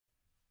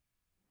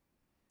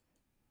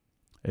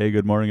Hey,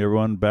 good morning,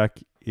 everyone. Back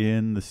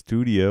in the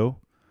studio.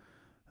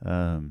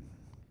 Um,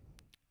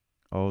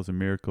 Always a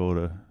miracle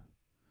to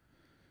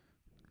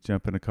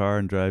jump in a car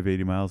and drive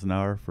 80 miles an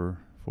hour for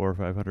 400 or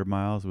 500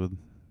 miles with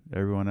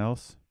everyone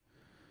else.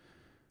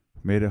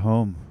 Made it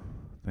home.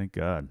 Thank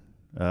God.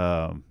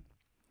 Um,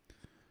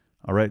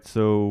 all right,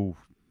 so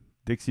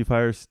Dixie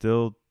Fire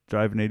still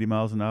driving 80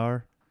 miles an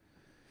hour.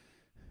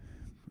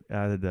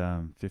 Added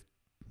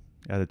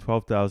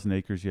 12,000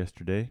 acres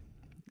yesterday,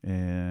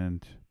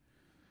 and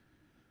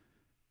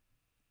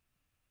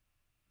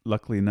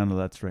luckily none of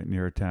that's right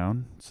near a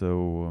town.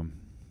 So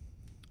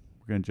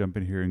we're gonna jump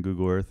in here in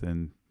Google Earth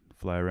and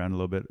fly around a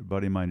little bit. A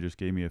buddy of mine just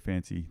gave me a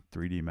fancy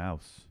 3D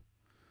mouse,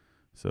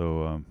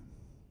 so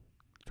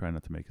try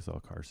not to make us all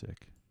car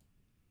sick.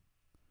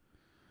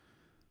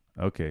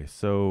 Okay,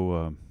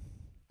 so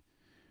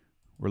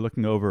we're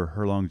looking over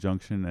Hurlong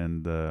Junction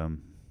and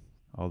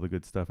all the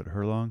good stuff at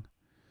Hurlong.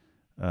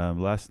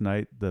 Last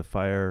night the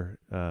fire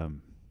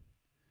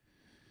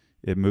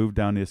it moved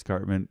down the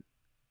escarpment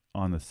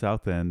on the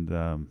south end,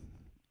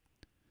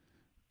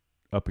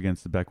 up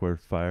against the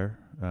Beckworth fire.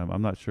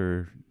 I'm not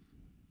sure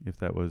if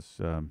that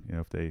was,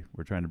 if they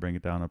were trying to bring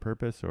it down on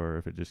purpose or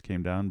if it just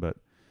came down, but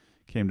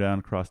came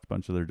down, crossed a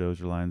bunch of their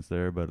dozer lines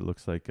there. But it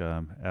looks like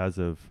as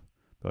of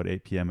about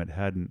 8 p.m., it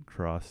hadn't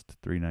crossed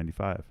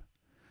 395.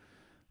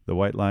 The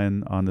white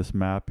line on this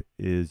map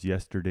is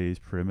yesterday's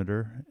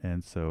perimeter,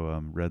 and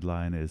so red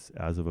line is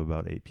as of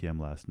about 8 p.m.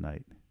 last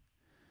night.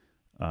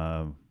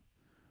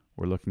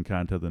 We're looking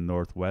kind of to the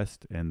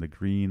northwest, and the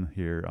green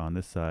here on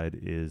this side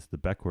is the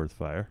Beckworth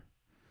fire.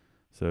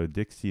 So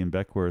Dixie and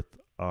Beckworth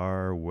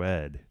are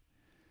wed.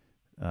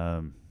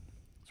 So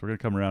we're going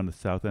to come around the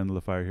south end of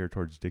the fire here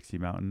towards Dixie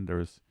Mountain.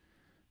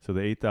 So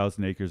the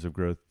 8,000 acres of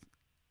growth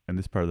in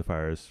this part of the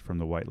fire is from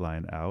the white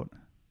line out.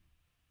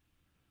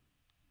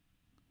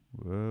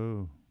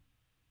 Whoa,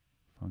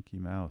 funky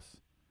mouse.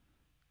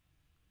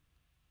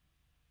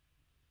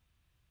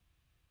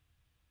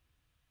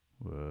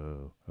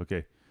 Whoa,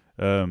 okay.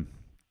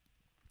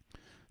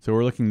 So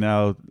we're looking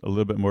now a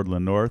little bit more to the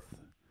north.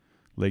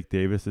 Lake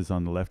Davis is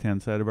on the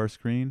left-hand side of our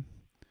screen.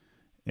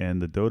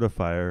 And the Dota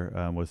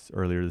fire was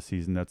earlier this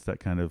season. That's that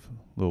kind of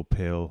little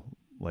pale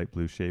light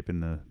blue shape in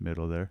the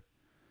middle there.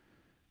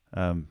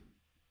 The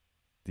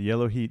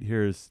yellow heat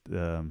here is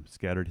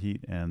scattered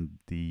heat, and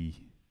the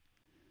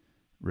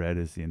red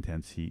is the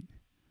intense heat.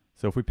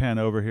 So if we pan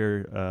over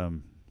here,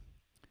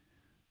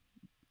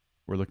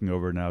 we're looking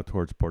over now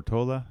towards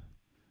Portola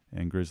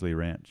and Grizzly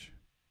Ranch.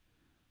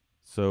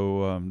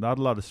 So not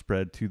a lot of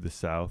spread to the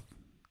south.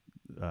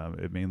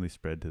 It mainly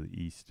spread to the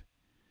east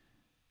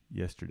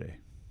yesterday.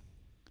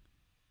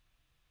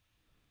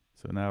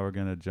 So now we're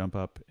going to jump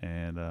up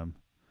and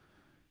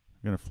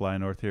we're going to fly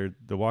north here.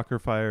 The Walker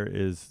fire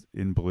is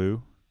in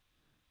blue.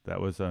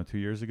 That was 2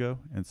 years ago.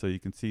 And so you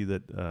can see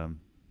that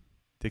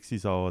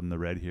Dixie's all in the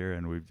red here,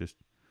 and we've just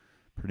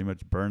pretty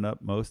much burned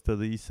up most of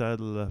the east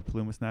side of the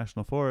Plumas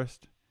National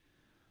Forest.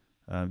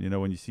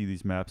 When you see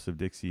these maps of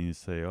Dixie and you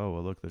say, oh,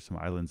 well, look, there's some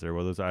islands there.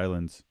 Well, those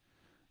islands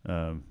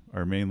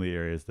are mainly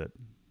areas that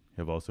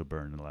have also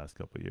burned in the last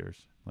couple of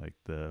years, like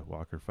the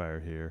Walker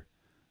fire here.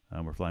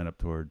 We're flying up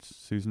towards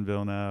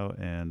Susanville now,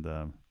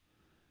 and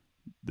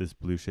this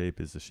blue shape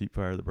is the sheep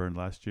fire that burned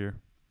last year.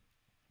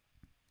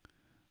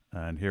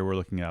 And here we're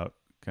looking out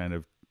kind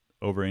of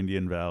over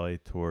Indian Valley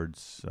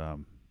towards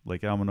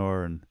Lake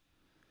Almanor, and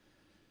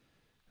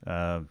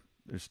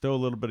there's still a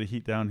little bit of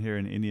heat down here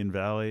in Indian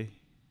Valley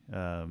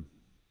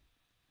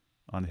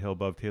on the hill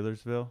above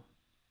Taylorsville.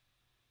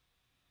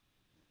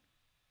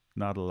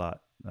 Not a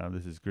lot.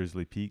 This is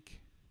Grizzly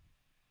Peak.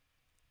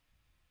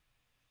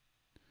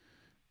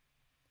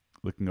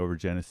 Looking over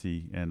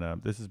Genesee, and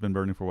this has been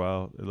burning for a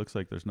while. It looks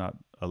like there's not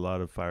a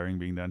lot of firing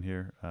being done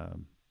here.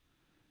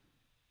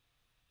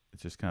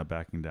 It's just kind of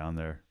backing down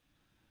there.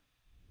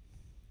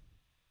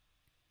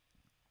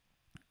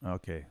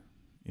 Okay,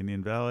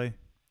 Indian Valley.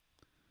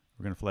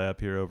 We're going to fly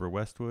up here over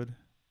Westwood.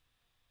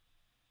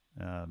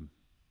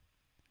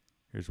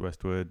 Here's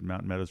Westwood,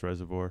 Mountain Meadows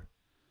Reservoir.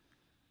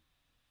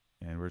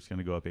 And we're just going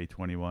to go up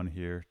A21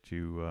 here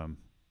to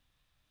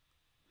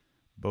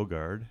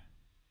Beauregard.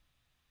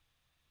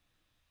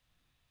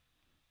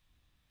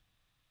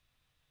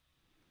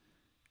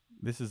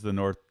 This is the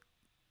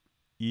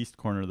northeast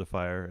corner of the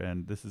fire,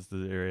 and this is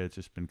the area that's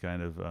just been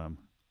kind of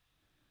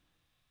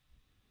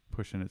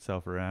pushing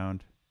itself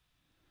around.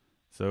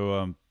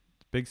 So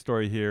big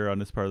story here on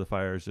this part of the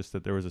fire is just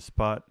that there was a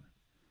spot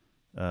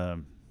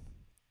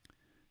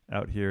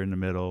out here in the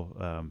middle.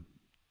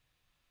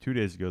 2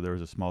 days ago, there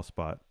was a small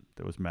spot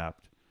that was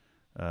mapped.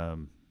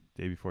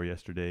 Day before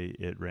yesterday,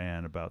 it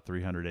ran about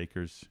 300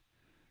 acres,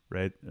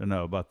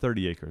 about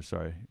 30 acres,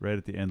 sorry, right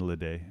at the end of the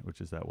day,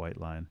 which is that white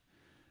line.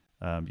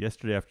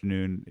 Yesterday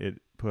afternoon,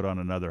 it put on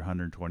another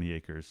 120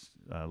 acres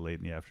late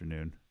in the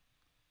afternoon.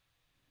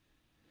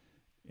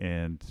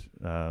 And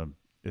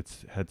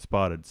it's had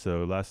spotted.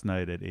 So last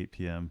night at 8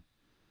 p.m.,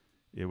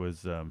 it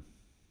was about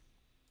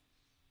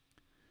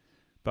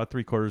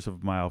 3/4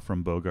 of a mile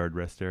from Beauregard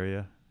Rest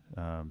Area,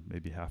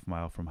 maybe half a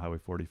mile from Highway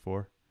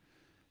 44.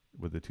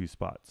 with the two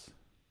spots.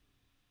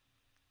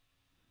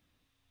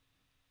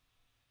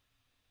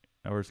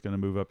 Now we're just going to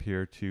move up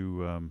here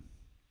to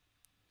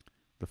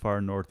the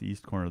far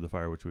northeast corner of the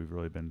fire, which we've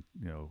really been,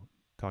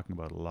 talking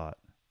about a lot.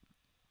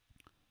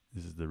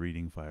 This is the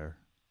reading fire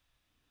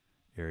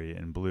area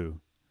in blue.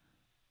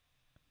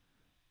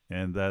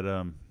 And that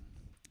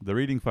the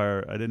reading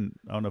fire, I don't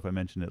know if I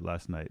mentioned it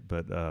last night,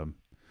 but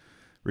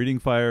reading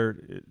fire,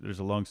 there's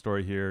a long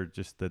story here,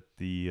 just that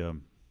the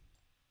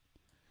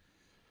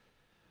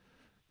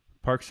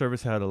Park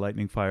Service had a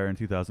lightning fire in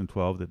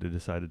 2012 that they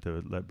decided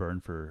to let burn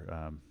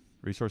for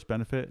resource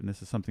benefit, and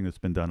this is something that's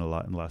been done a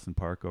lot in Lassen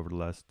Park over the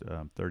last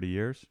 30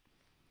 years.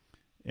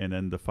 And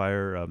then the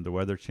fire, the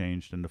weather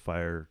changed, and the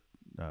fire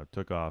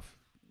took off,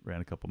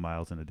 ran a couple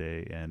miles in a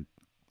day, and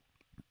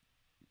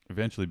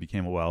eventually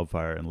became a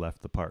wildfire and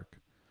left the park.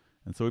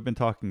 And so we've been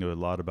talking a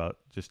lot about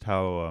just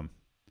how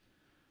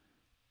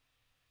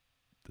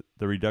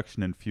the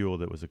reduction in fuel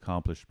that was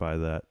accomplished by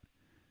that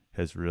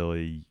has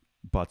really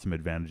brought some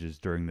advantages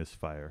during this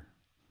fire,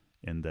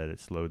 in that it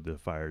slowed the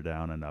fire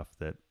down enough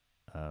that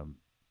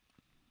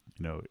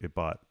it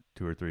bought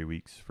 2 or 3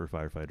 weeks for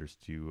firefighters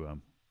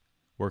to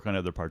work on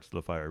other parts of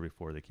the fire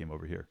before they came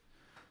over here.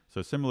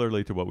 So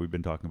similarly to what we've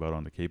been talking about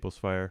on the Caples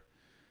fire,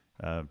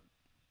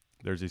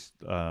 there's these,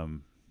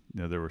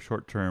 there were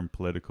short-term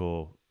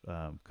political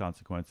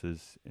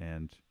consequences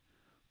and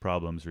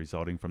problems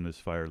resulting from this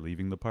fire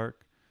leaving the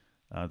park.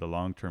 The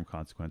long-term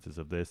consequences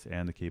of this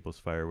and the Caples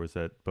fire was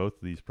that both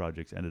of these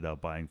projects ended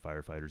up buying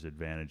firefighters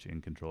advantage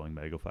in controlling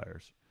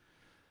megafires.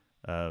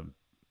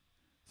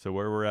 So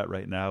where we're at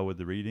right now with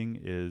the reading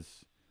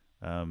is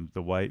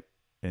the white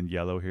and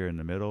yellow here in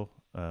the middle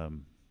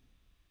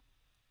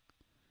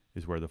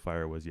is where the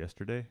fire was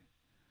yesterday.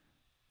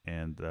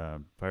 And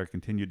fire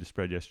continued to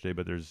spread yesterday,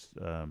 but there's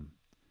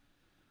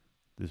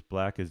this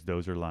black is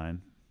dozer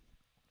line.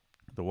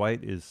 The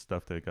white is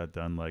stuff that got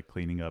done, like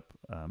cleaning up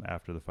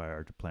after the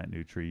fire to plant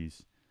new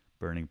trees,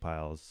 burning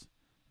piles,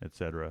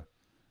 etc.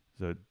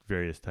 So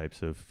various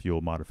types of fuel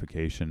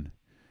modification.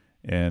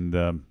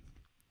 And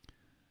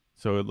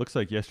so it looks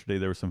like yesterday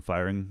there was some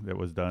firing that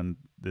was done.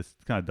 This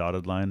kind of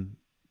dotted line,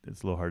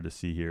 it's a little hard to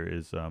see here,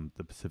 is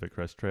the Pacific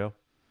Crest Trail.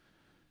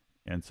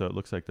 And so it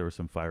looks like there was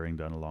some firing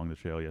done along the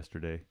trail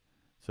yesterday.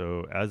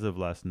 So as of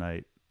last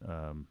night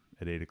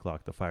at 8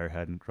 o'clock, the fire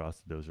hadn't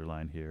crossed the dozer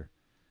line here.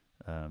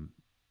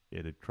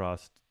 It had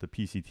crossed the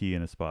PCT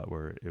in a spot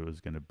where it was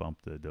going to bump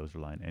the dozer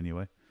line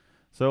anyway.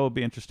 So it'll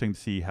be interesting to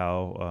see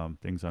how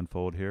things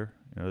unfold here.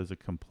 There's a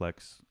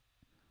complex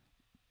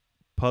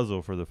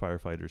puzzle for the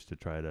firefighters to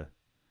try to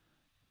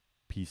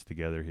piece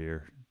together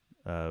here.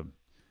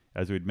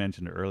 As we'd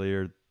mentioned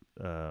earlier,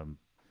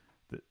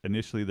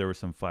 initially there was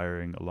some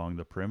firing along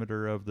the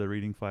perimeter of the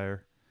reading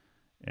fire,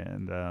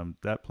 and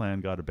that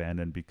plan got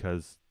abandoned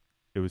because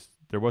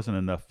there wasn't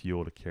enough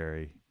fuel to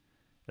carry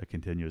a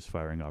continuous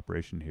firing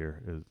operation here.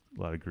 There's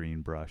a lot of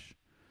green brush.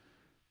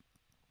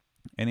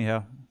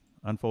 Anyhow,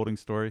 unfolding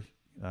story.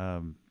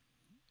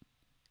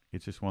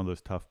 It's just one of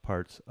those tough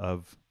parts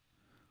of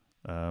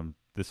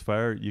this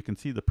fire. You can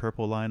see the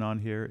purple line on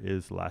here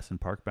is Lassen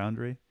Park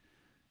boundary,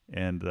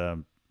 and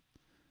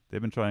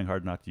they've been trying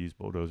hard not to use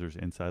bulldozers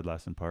inside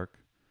Lassen Park.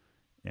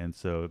 And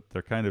so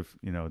they're kind of,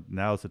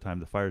 now's the time.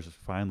 The fire's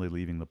finally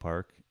leaving the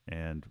park,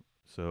 and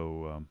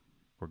so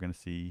we're going to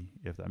see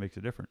if that makes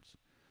a difference.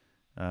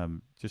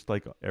 Just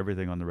like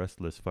everything on the rest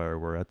of this fire,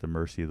 we're at the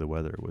mercy of the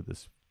weather with the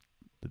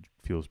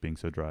fuels being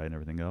so dry and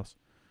everything else.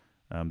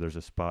 There's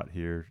a spot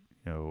here,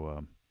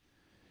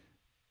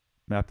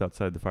 mapped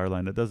outside the fire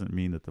line. That doesn't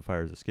mean that the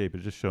fire's escaped.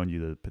 It's just showing you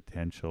the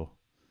potential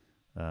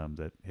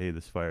that, hey,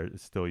 this fire,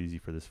 it's still easy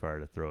for this fire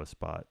to throw a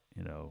spot,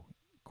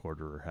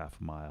 quarter or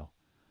half a mile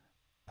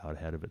out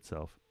ahead of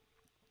itself.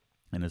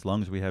 And as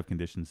long as we have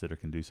conditions that are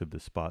conducive to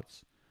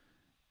spots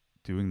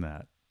doing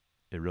that,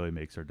 it really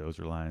makes our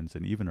dozer lines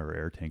and even our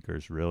air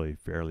tankers really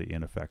fairly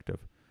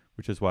ineffective,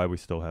 which is why we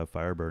still have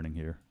fire burning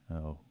here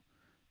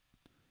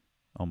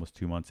almost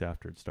 2 months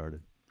after it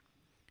started.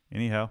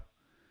 Anyhow,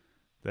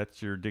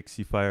 that's your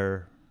Dixie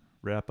Fire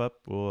wrap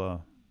up.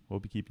 We'll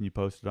be keeping you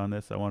posted on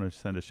this. I want to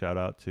send a shout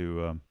out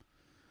to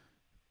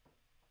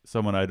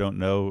someone I don't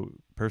know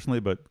personally,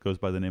 but goes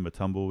by the name of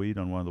Tumbleweed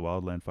on one of the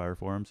Wildland Fire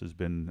forums, has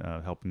been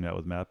helping me out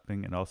with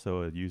mapping, and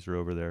also a user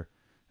over there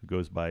who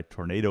goes by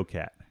Tornado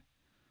Cat.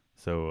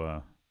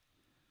 So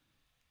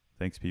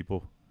thanks,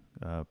 people.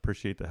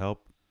 Appreciate the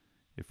help.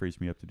 It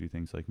frees me up to do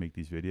things like make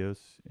these videos,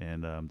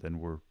 and then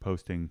we're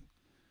posting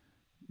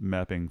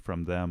mapping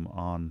from them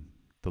on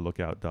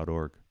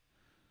thelookout.org.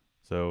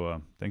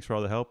 So thanks for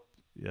all the help.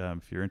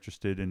 If you're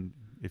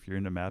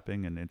into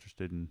mapping and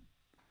interested in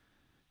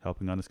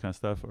helping on this kind of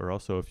stuff, or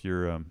also if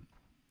you're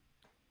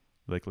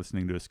like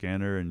listening to a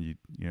scanner and you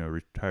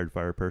retired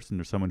fire person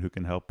or someone who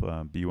can help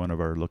be one of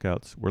our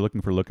lookouts. We're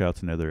looking for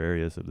lookouts in other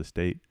areas of the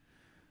state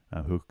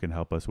who can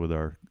help us with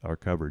our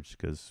coverage,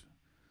 because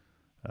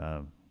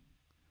I'm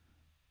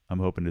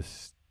hoping to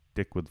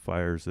stick with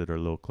fires that are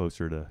a little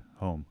closer to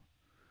home,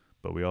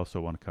 but we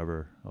also want to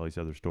cover all these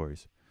other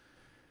stories.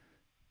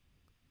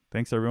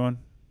 Thanks, everyone.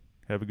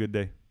 Have a good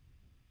day.